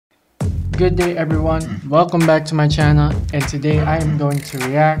Good day everyone, welcome back to my channel, and today I am going to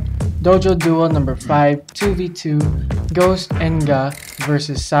react Dojo Duel number 5 2v2 Ghost and Guhh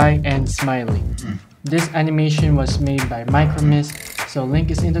versus Sai and Smiley. This animation was made by Micromist, so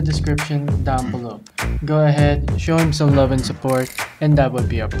link is in the description down below. Go ahead, show him some love and support, and that would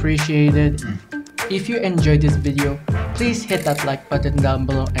be appreciated. If you enjoyed this video, please hit that like button down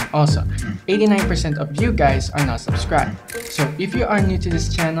below, and also 89% of you guys are not subscribed. So if you are new to this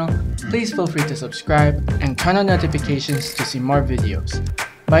channel, please feel free to subscribe and turn on notifications to see more videos.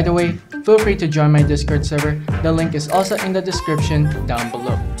 By the way, feel free to join my Discord server, the link is also in the description down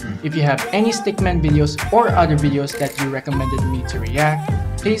below. If you have any Stickman videos or other videos that you recommended me to react,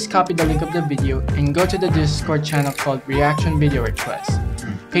 please copy the link of the video and go to the Discord channel called Reaction Video Request.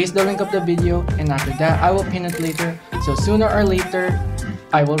 Paste the link of the video, and after that I will pin it later, so sooner or later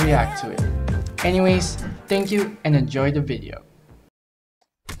I will react to it. Anyways, thank you and enjoy the video.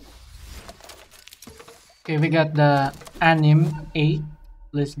 Okay, we got the Anim 8.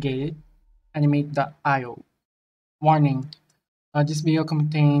 Let's get it. Animate.io. Warning. This video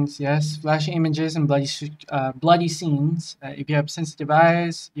contains, yes, flashy images and bloody scenes. If you have sensitive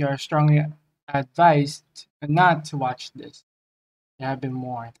eyes, you are strongly advised not to watch this. You have been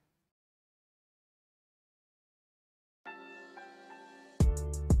warned.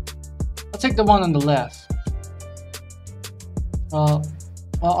 I'll take the one on the left. Well,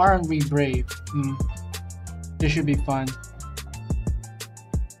 aren't we brave? This should be fun.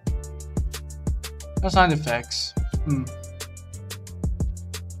 No sound effects.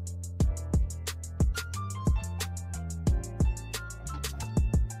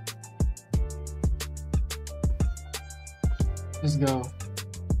 Let's go.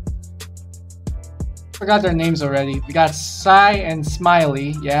 Forgot their names already. We got Sai and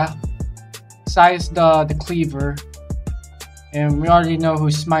Smiley, yeah. Sai is the cleaver, and we already know who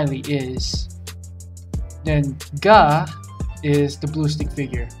Smiley is. Then Guhh is the blue stick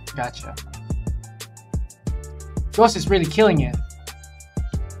figure. Gotcha. Ghost is really killing it.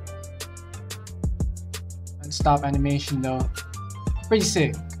 Let's stop animation though. Pretty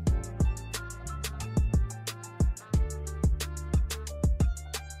sick.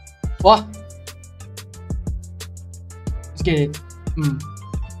 What? Let's get it.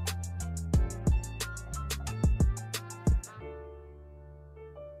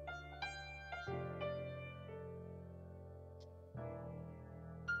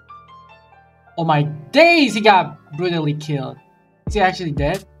 Oh my days, he got brutally killed. Is he actually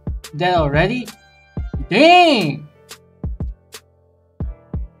dead? Dead already? Dang!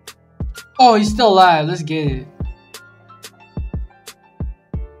 Oh, he's still alive. Let's get it.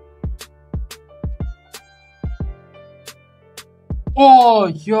 Oh,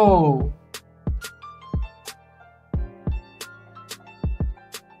 yo.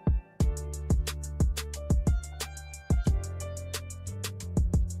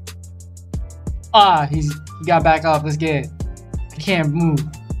 He got back up. Let's get it. I can't move.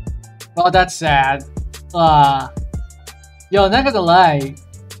 Well, that's sad. Yo, not gonna lie.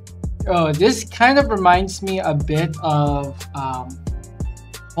 Yo, this kind of reminds me a bit of,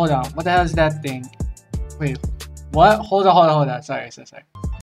 hold on. What the hell is that thing? Wait, what? Hold on. Sorry.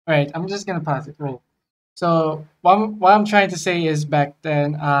 Alright, I'm just gonna pause it. Wait. So, what I'm trying to say is back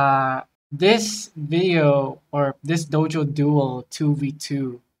then, this video, or this Dojo Duel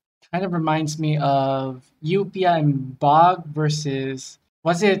 2v2, kind of reminds me of Yupia and Bog versus,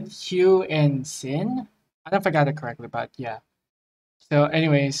 was it Hugh and Sin? I don't know if I got it correctly, but yeah. So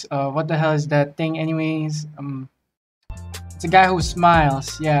anyways, what the hell is that thing anyways? It's a guy who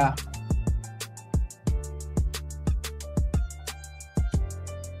smiles, yeah.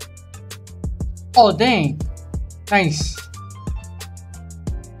 Oh dang, nice.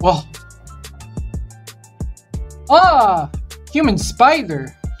 Whoa. Human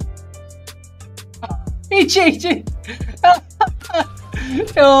spider. He changed it.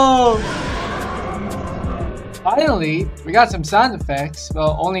 Yo. Finally, we got some sound effects.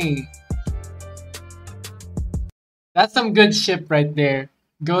 Well, only. That's some good ship right there.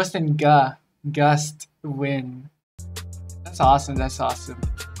 Ghost and Guhh. Gust win. That's awesome.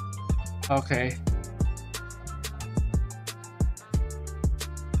 Okay.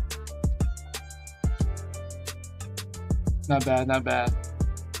 Not bad.